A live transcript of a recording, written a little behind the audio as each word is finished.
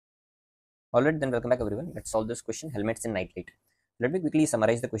Alright, then welcome back everyone. Let's solve this question, helmets in night light. Let me quickly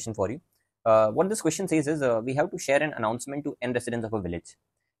summarize the question for you. What this question says is we have to share an announcement to n residents of a village.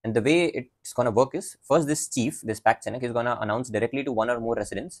 And the way it's going to work is, first this chief, this pack Chanak, is going to announce directly to one or more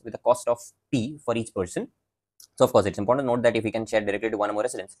residents with a cost of P for each person. So of course, it's important to note that if he can share directly to one or more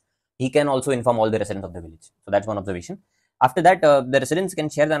residents, he can also inform all the residents of the village. So that's one observation. After that, the residents can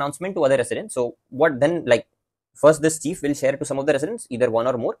share the announcement to other residents. So what then, like, first this chief will share to some of the residents, either one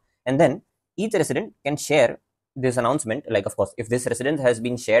or more, and then each resident can share this announcement. Like, of course, if this resident has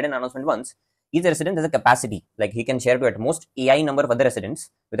been shared an announcement once, each resident has a capacity, like he can share to at most AI number of other residents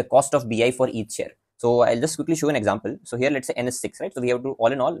with a cost of BI for each share. So I'll just quickly show an example. So here, let's say n is 6, right? So we have to all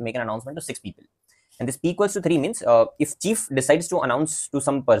in all make an announcement to 6 people. And this P equals to 3 means if chief decides to announce to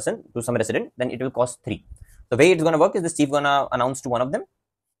some person, to some resident, then it will cost 3. The way it's going to work is this chief going to announce to one of them,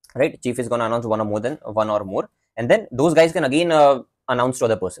 right? Chief is going to announce one or more, and then those guys can again announce to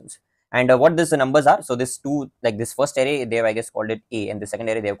other persons. And what these numbers are, so this two, like this first array, they have, I guess, called it A, and the second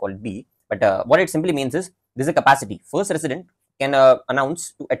array they have called B. But what it simply means is this is a capacity. First resident can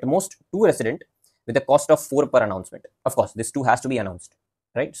announce to at most 2 resident with a cost of 4 per announcement. Of course, this 2 has to be announced,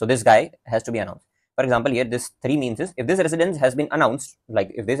 right? So this guy has to be announced. For example, here this 3 means is if this resident has been announced,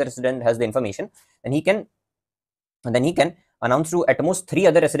 like if this resident has the information, then he can announce to at most 3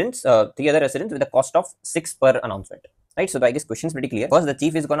 other residents with a cost of 6 per announcement. Right, so I guess question is pretty clear. First, the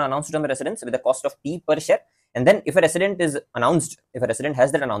chief is going to announce to some residents with a cost of P per share, and then if a resident is announced, if a resident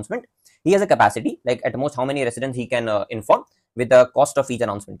has that announcement, he has a capacity, like at most how many residents he can inform with the cost of each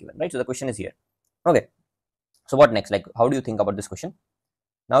announcement given. Right, so the question is here. Okay, so what next? Like, how do you think about this question?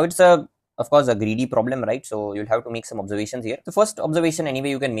 Now it's of course a greedy problem, right? So you'll have to make some observations here. The first observation anyway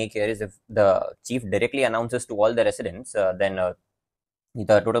you can make here is if the chief directly announces to all the residents, then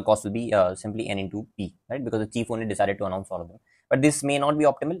the total cost will be simply n into P, right? Because the chief only decided to announce all of them. But this may not be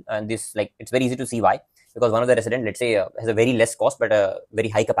optimal, and this, like, it's very easy to see why. Because one of the resident, let's say, has a very less cost but a very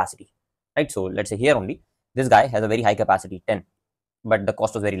high capacity, right? So let's say here only this guy has a very high capacity, 10, but the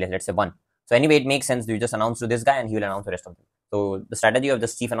cost was very less, let's say 1. So anyway, it makes sense. You just announce to this guy and he will announce the rest of them. So the strategy of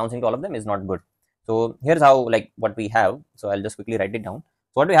just chief announcing to all of them is not good. So here's how, like, what we have. So I'll just quickly write it down.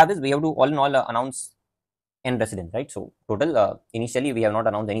 So what we have is we have to all in all announce n residents, right? So total, initially we have not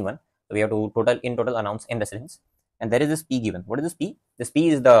announced anyone. So we have to total announce n residents. And there is this P given. What is this P? This P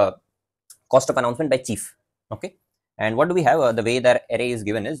is the cost of announcement by chief. Okay. And what do we have? The way the array is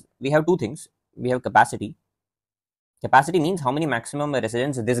given is we have 2 things. We have capacity. Capacity means how many maximum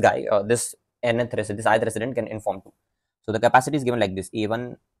residents this guy, this nth resident, this ith resident can inform to. So the capacity is given like this: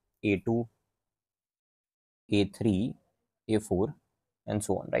 A1, A2, A3, A4, and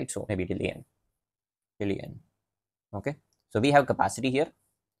so on, right? So maybe till n. Okay, so we have capacity here,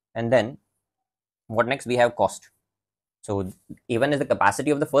 and then what next? We have cost. So A1 is the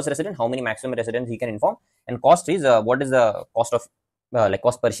capacity of the first resident, how many maximum residents he can inform, and cost is what is the cost of like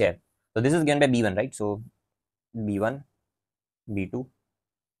cost per share. So this is given by B1, right? So B1, B2,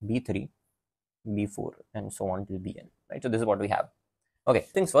 B3, B4, and so on till Bn, right? So this is what we have. Okay,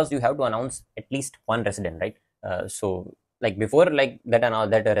 things first, you have to announce at least 1 resident, right? So like before, like that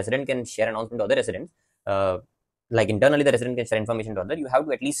a resident can share announcement to other residents, like internally the resident can share information to other, you have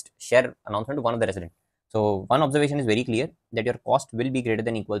to at least share announcement to one of the resident. So one observation is very clear, that your cost will be greater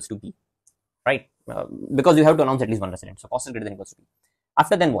than equals to P, right? Because you have to announce at least 1 resident, so cost is greater than equals to P.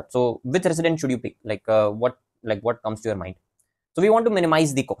 After then what? So which resident should you pick? Like what comes to your mind? So we want to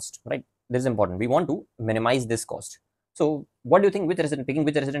minimize the cost, right? This is important. We want to minimize this cost. So what do you think? Picking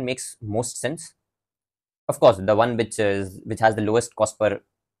which resident makes most sense? Of course, the one which has the lowest cost per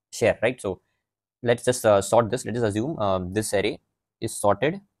share, right? So let's just sort this. Let us assume this array is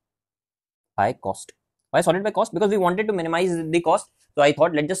sorted by cost. Why sorted by cost? Because we wanted to minimize the cost. So I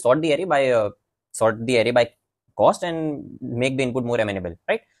thought let's just sort the array by cost and make the input more amenable,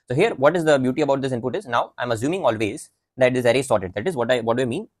 right? So here, what is the beauty about this input is, now I'm assuming always that this array is sorted. That is what do I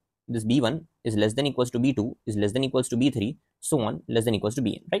mean? This B1 is less than equals to B2 is less than equals to B3, so on, less than equals to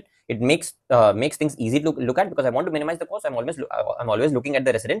Bn, right? It makes things easy to look at, because I want to minimize the cost. I'm always looking at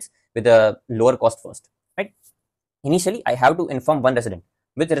the residents with a lower cost first, right? Initially, I have to inform 1 resident.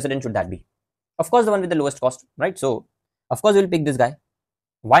 Which resident should that be? Of course, the one with the lowest cost, right? So of course, we'll pick this guy.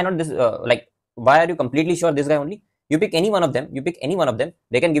 Why not this? Why are you completely sure this guy only? You pick any one of them.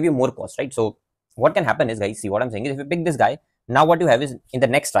 They can give you more cost, right? So what can happen is, guys, see what I'm saying is, if you pick this guy, now what you have is, in the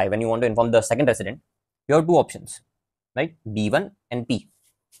next try, when you want to inform the second resident, you have 2 options, right? B1 and P,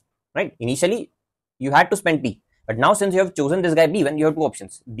 right? Initially, you had to spend P, but now since you have chosen this guy B1, you have 2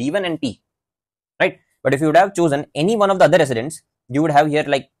 options, B1 and P, right? But if you would have chosen any one of the other residents, you would have here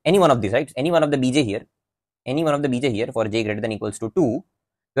like any one of these, right? Any one of the BJ here for j greater than equals to 2,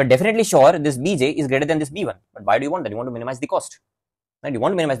 You are definitely sure this bj is greater than this b1. But why do you want that? You want to minimize the cost, right? You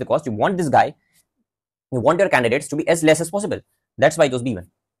want to minimize the cost. You want this guy, you want your candidates to be as less as possible. That's why I chose b1,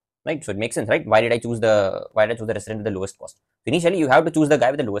 right? So it makes sense, right? Why did I choose the resident with the lowest cost? So initially, you have to choose the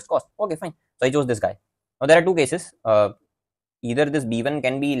guy with the lowest cost. Okay, fine. So I chose this guy. Now there are two cases. Either this b1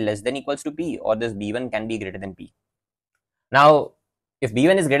 can be less than equals to p, or this b1 can be greater than p. Now, if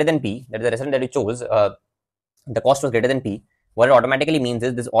b1 is greater than p, that is the resident that you chose, the cost was greater than p. What it automatically means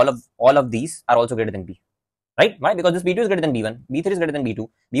is this all of these are also greater than p, right? Why? Because this b2 is greater than b1, b3 is greater than b2,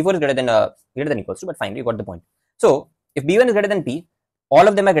 b4 is greater than equals to. But fine, you got the point. So if b1 is greater than p, all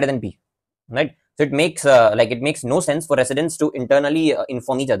of them are greater than p, right? So it makes it makes no sense for residents to internally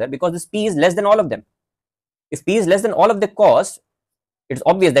inform each other, because this p is less than all of them. If p is less than all of the cost, it's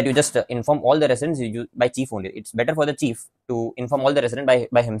obvious that you just inform all the residents by chief only. It's better for the chief to inform all the resident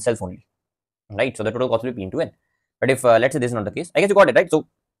by himself only, right? So the total cost will be p into n. But if let's say this is not the case, I guess you got it, right? So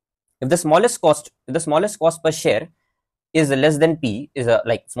if the smallest cost per share is less than p, is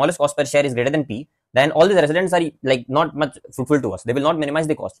smallest cost per share is greater than p, then all these residents are like not much fruitful to us. They will not minimize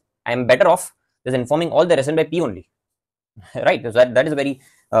the cost. I am better off just informing all the residents by p only, right? So that is a very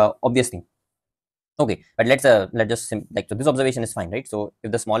obvious thing. Okay, but let's just so this observation is fine, right? So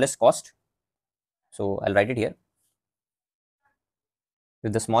if the smallest cost, so I'll write it here.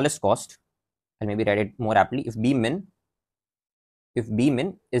 If the smallest cost, I'll maybe write it more aptly. If b min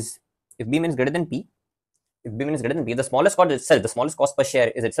is greater than p, the smallest cost itself, the smallest cost per share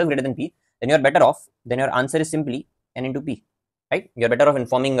is itself greater than p, then you are better off. Then your answer is simply n into p, right? You are better off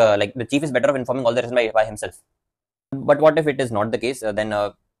informing, the chief is better off informing all the rest by himself. But what if it is not the case? Then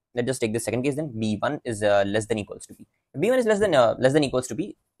let's just take the second case. Then b1 is less than equals to p. If b1 is less than equals to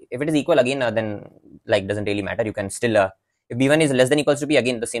p, if it is equal again, then doesn't really matter. You can still if b1 is less than equals to p,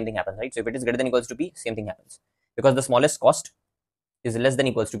 again the same thing happens, right? So if it is greater than equals to p, same thing happens, because the smallest cost is less than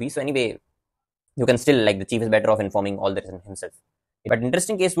equals to p. So anyway, you can still, the chief is better off informing all the resident himself. But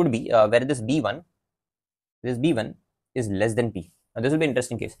interesting case would be where this b1 is less than p. Now this will be an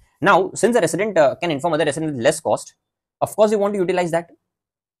interesting case. Now, since a resident can inform other resident with less cost, of course you want to utilize that.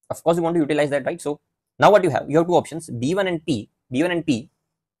 Right? So now what you have two options, b1 and p,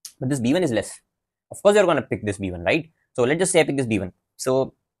 but this b1 is less. Of course you're going to pick this b1, right? So let's just say I pick this b1.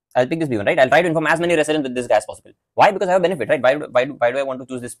 So I'll pick this b1, right? I'll try to inform as many residents with this guy as possible. Why? Because I have a benefit, right? Why do I want to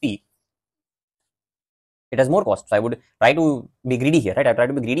choose this p? It has more cost. So I would try to be greedy here, right? I try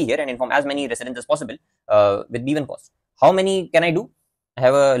to be greedy here and inform as many residents as possible with b1 cost. How many can I do? I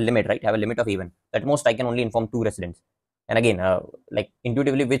have a limit, right? I have a limit of a1. At most, I can only inform 2 residents. And again,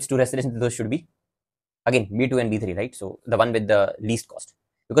 intuitively, which 2 residents those should be? Again, b2 and b3, right? So the one with the least cost,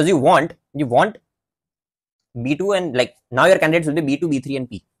 because you want b2 and now your candidates will be b2, b3, and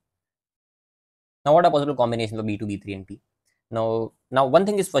p. Now, what are possible combinations of b2, b3, and p? Now one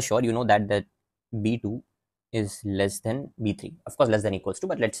thing is for sure, you know that b2 is less than b3. Of course, less than equals to,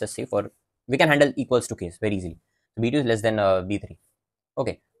 but let's just say we can handle equals to case very easily. So b2 is less than b3.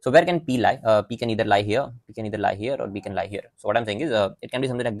 Okay, so where can p lie? P can either lie here, or b can lie here. So what I'm saying is, it can be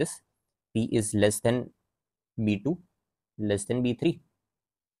something like this: p is less than b2, less than b3,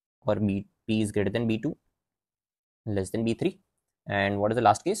 or p is greater than b2, less than b3. And what is the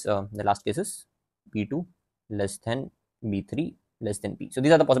last case? The last case is b2 less than b3, less than p. So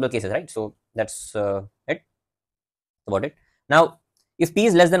these are the possible cases, right? So that's it about it. Now, if p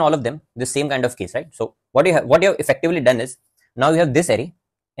is less than all of them, the same kind of case, right? So what you have effectively done is, now you have this array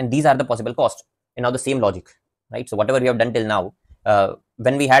and these are the possible costs, and now the same logic, right? So whatever we have done till now,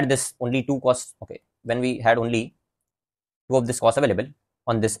 when we had this only 2 costs, okay, when we had only 2 of this cost available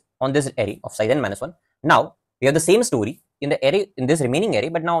on this array of size n minus 1, now we have the same story in the array, in this remaining array,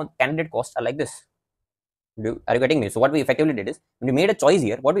 but now candidate costs are like this. Are you getting me? So what we effectively did is, when we made a choice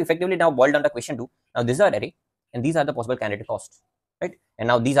here, what we effectively now boiled down the question to, now this is our array and these are the possible candidate costs, right? And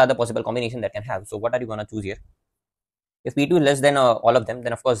now these are the possible combination that can have. So what are you going to choose here? If p2 is less than all of them,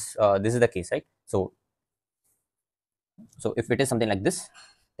 then of course this is the case, right? So if it is something like this,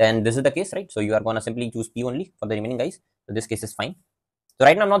 then this is the case, right? So you are going to simply choose p only for the remaining guys. So this case is fine. So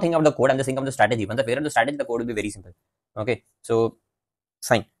right now I'm not thinking of the code, I'm just thinking of the strategy. Once I figure out the strategy, the code will be very simple. Okay, so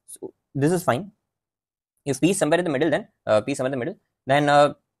fine. So this is fine. If p is somewhere in the middle, then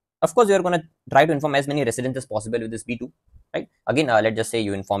of course you are going to try to inform as many residents as possible with this b2, right? Again, let's just say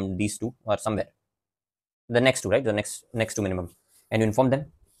you inform these 2 or somewhere, the next 2, right? The next 2 minimum, and you inform them.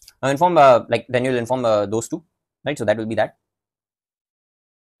 Now inform then you'll inform those 2, right? So that will be that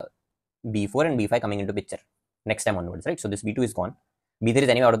b4 and b5 coming into picture next time onwards, right? So this b2 is gone, b3 is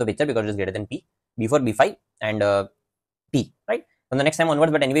anyway out of the picture because it is greater than p, b4, b5, and p, right? From the next time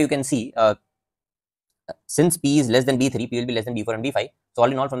onwards, but anyway you can see since p is less than b3, p will be less than b4 and b5. So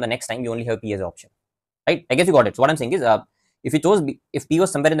all in all, from the next time, you only have P as an option, right? I guess you got it. So what I'm saying is, if you chose if P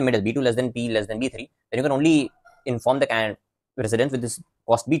was somewhere in the middle, B2 less than P less than B3, then you can only inform the residents with this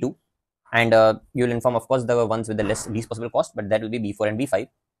cost B2, and you'll inform, of course, the ones with the least possible cost, but that will be B4 and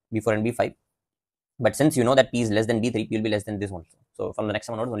B5. But since you know that P is less than B3, P will be less than this one. So from the next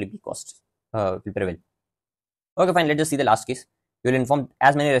one onwards, only B cost will prevail. Okay, fine. Let's just see the last case. You will inform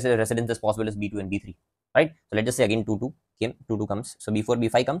as many residents as possible as B2 and B3, right? So let's just say again 2 2 comes. So B4,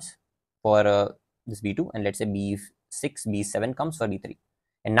 B5 comes for this B2, and let's say B6, B7 comes for B3.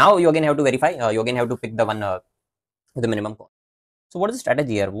 And now you again have to verify. You again have to pick the one with the minimum cost. So what is the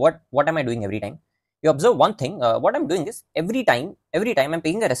strategy here? What am I doing every time? You observe one thing. What I'm doing is every time I'm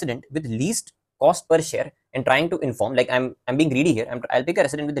picking a resident with least cost per share and trying to inform, like I'm being greedy here. I'll pick a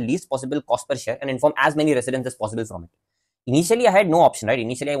resident with the least possible cost per share and inform as many residents as possible from it. Initially, I had no option, right?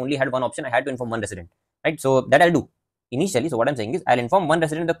 Initially, I only had one option. I had to inform one resident, right? So that I'll do initially. So what I'm saying is I'll inform one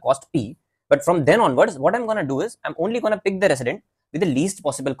resident the cost P, but from then onwards, what I'm gonna do is I'm only gonna pick the resident with the least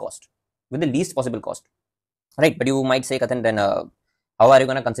possible cost, right? But you might say, Kathan, then how are you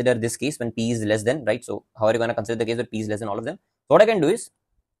gonna consider this case when P is less than, right? So how are you gonna consider the case where P is less than all of them? So what I can do is,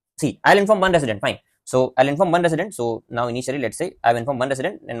 see, I'll inform one resident, fine. So I'll inform one resident. So now initially, let's say I've informed one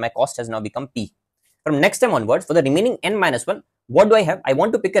resident and my cost has now become P. From next time onwards, for the remaining n-1, what do I have? I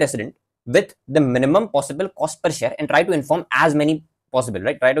want to pick a resident with the minimum possible cost per share and try to inform as many possible,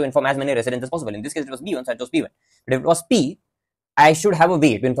 right? Try to inform as many residents as possible. In this case, it was B1, so I chose B1. But if it was P, I should have a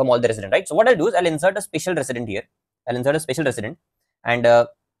way to inform all the residents, right? So what I'll do is I'll insert a special resident here. I'll insert a special resident and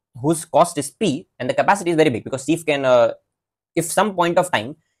whose cost is P and the capacity is very big, because chief can, if some point of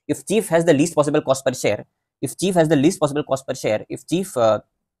time, if chief has the least possible cost per share, if chief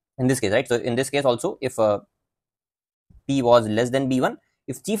in this case, right? So in this case also, if P was less than B1,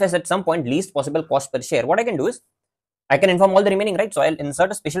 if chief has at some point least possible cost per share, what I can do is I can inform all the remaining, right? So I'll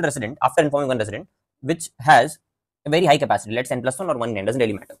insert a special resident after informing one resident, which has a very high capacity. Let's say n+1 or 1 n, doesn't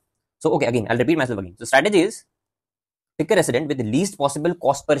really matter. So okay, again, I'll repeat myself again. So strategy is pick a resident with the least possible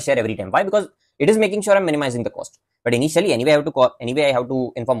cost per share every time. Why? Because it is making sure I'm minimizing the cost. But initially, anyway, I have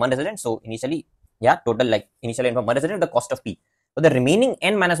to inform one resident. So initially, yeah, total, like initially I inform one resident the cost of P. For the remaining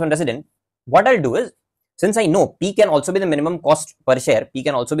n-1 resident, what I'll do is, since I know P can also be the minimum cost per share,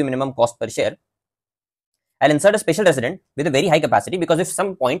 I'll insert a special resident with a very high capacity, because if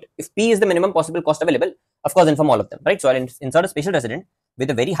P is the minimum possible cost available, of course, inform all of them, right? So I'll insert a special resident with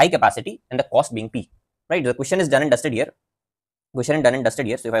a very high capacity and the cost being P, right? The question is done and dusted here. So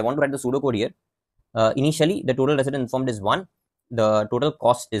if I want to write the pseudocode here, initially the total resident informed is 1. The total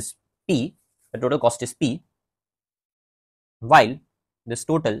cost is P. While this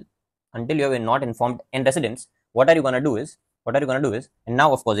total, until you have not informed n residents, what are you going to do is, and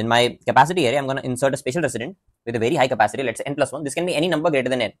now of course in my capacity area, I'm going to insert a special resident with a very high capacity, let's say n+1. This can be any number greater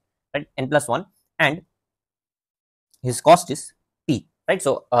than n, right? n+1, and his cost is P, right?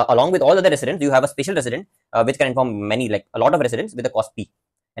 So along with all other residents, you have a special resident which can inform many, like a lot of residents with the cost P.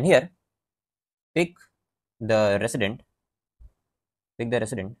 And here, pick the resident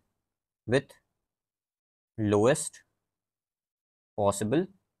with lowest possible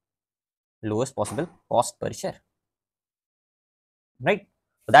cost per share, right?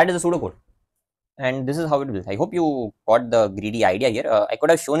 So that is the pseudocode, and this is how it will. I hope you got the greedy idea here. I could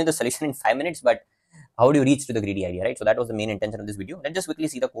have shown you the solution in 5 minutes, but how do you reach to the greedy idea, right? So that was the main intention of this video. Let's just quickly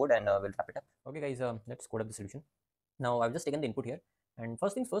see the code and we'll wrap it up. Okay guys, let's code up the solution. Now I've just taken the input here, and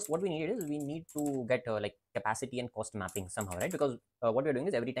first things first, what we need is we need to get like capacity and cost mapping somehow, right? Because what we're doing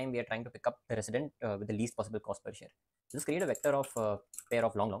is every time we are trying to pick up the resident with the least possible cost per share. So just create a vector of pair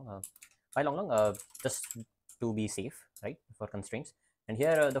of long, just to be safe, right, for constraints. And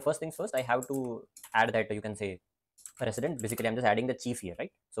here the first things first, I have to add that, you can say, a resident. Basically I'm just adding the chief here,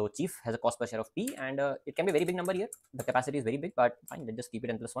 right? So chief has a cost per share of P, and it can be a very big number here. The capacity is very big, but fine, let's just keep it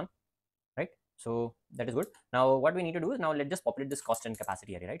n+1, right? So that is good. Now what we need to do is, now let's just populate this cost and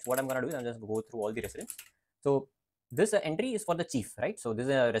capacity area, right? So what I'm going to do is I'm just go through all the residents. So this entry is for the chief, right? So this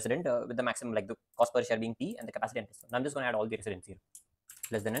is a resident with the maximum, like the cost per share being P and the capacity n+1. Now I'm just going to add all the residents here,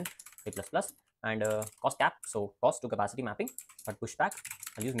 less than n, a++, and cost cap. So cost to capacity mapping, but pushback,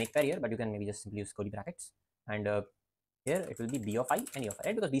 I'll use make pair here, but you can maybe just simply use curly brackets. And here it will be B of I and E of I,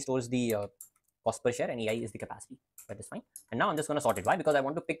 right? Because B stores the cost per share and EI is the capacity. That is fine. And now I'm just going to sort it. Why? Because I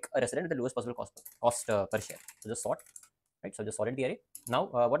want to pick a resident with the lowest possible cost per share. So just sort, right? So just sorted the array. Now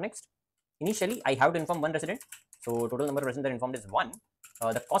what next? Initially I have to inform one resident. So total number of residents that informed is 1.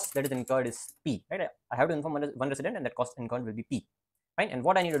 The cost that is incurred is P, right? I have to inform one resident, and that cost incurred will be P. Fine. And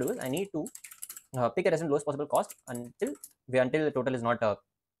what I need to do is I need to pick a resident lowest possible cost until the total is not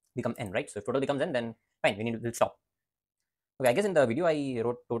become n, right? So if total becomes n, then fine, we'll stop. Okay, I guess in the video I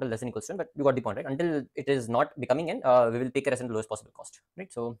wrote total less than equals to 1, but you got the point, right? Until it is not becoming n, we will take a resident lowest possible cost,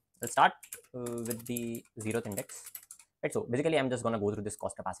 right? So let's start with the 0th index, right? So basically, I'm just gonna go through this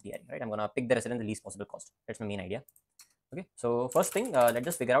cost capacity area, right? I'm gonna pick the resident the least possible cost. That's my main idea. Okay, so first thing, let's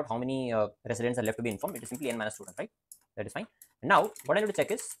just figure out how many residents are left to be informed. It is simply n minus 2, right? That is fine. And now, what I need to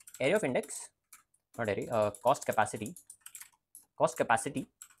check is area of index, not area, cost capacity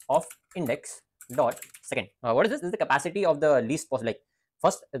of index dot second. What is this? This is the capacity of the least possible. Like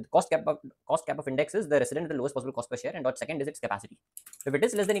first, cost cap of index is the resident at the lowest possible cost per share, and dot second is its capacity. So if it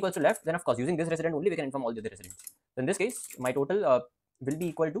is less than equals to left, then of course using this resident only we can inform all the other residents. So in this case, my total will be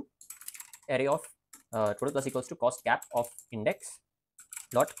equal to area of total plus equals to cost cap of index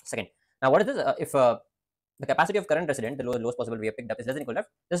dot second. Now what is this? If the capacity of current resident, the lowest possible we have picked up, is less than equal to left,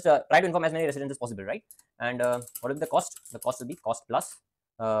 just try to inform as many residents as possible, right? And what is the cost? The cost will be cost plus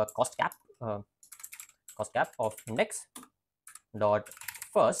cost cap of index dot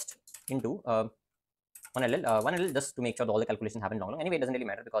first into 1 LL just to make sure that all the calculations happen long. Anyway, it doesn't really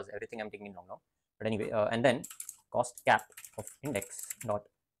matter because everything I'm taking in long now. But anyway, and then cost cap of index dot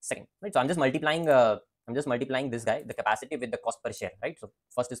second, right? So I'm just multiplying this guy, the capacity, with the cost per share, right? So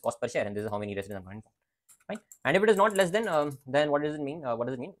first is cost per share, and this is how many residents I'm going to inform. Fine. And if it is not less than, then what does it mean? What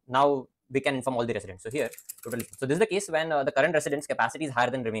does it mean? Now we can inform all the residents. So here, totally. So this is the case when the current residents' capacity is higher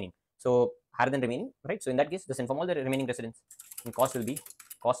than remaining. So higher than remaining, right? So in that case, just inform all the remaining residents. And cost will be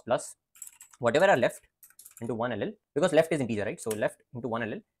cost plus whatever are left into 1 LL, because left is integer, right? So left into 1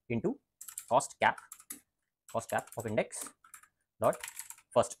 LL into cost cap of index dot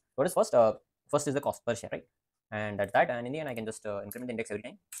first. What is first? First is the cost per share, right? And that's that. And in the end, I can just increment the index every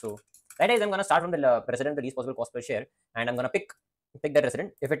time. So that is, I'm going to start from the resident the least possible cost per share, and I'm going to pick that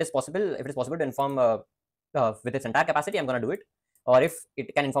resident. If it is possible to inform with its entire capacity, I'm going to do it. Or if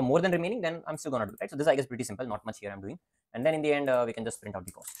it can inform more than remaining, then I'm still going to do it, right? So this, I guess, pretty simple. Not much here I'm doing. And then in the end, we can just print out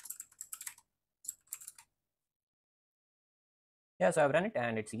the cost. Yeah, so I've run it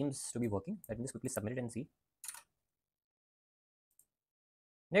and it seems to be working. Let me just quickly submit it and see.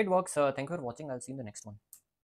 It works. Thank you for watching. I'll see you in the next one.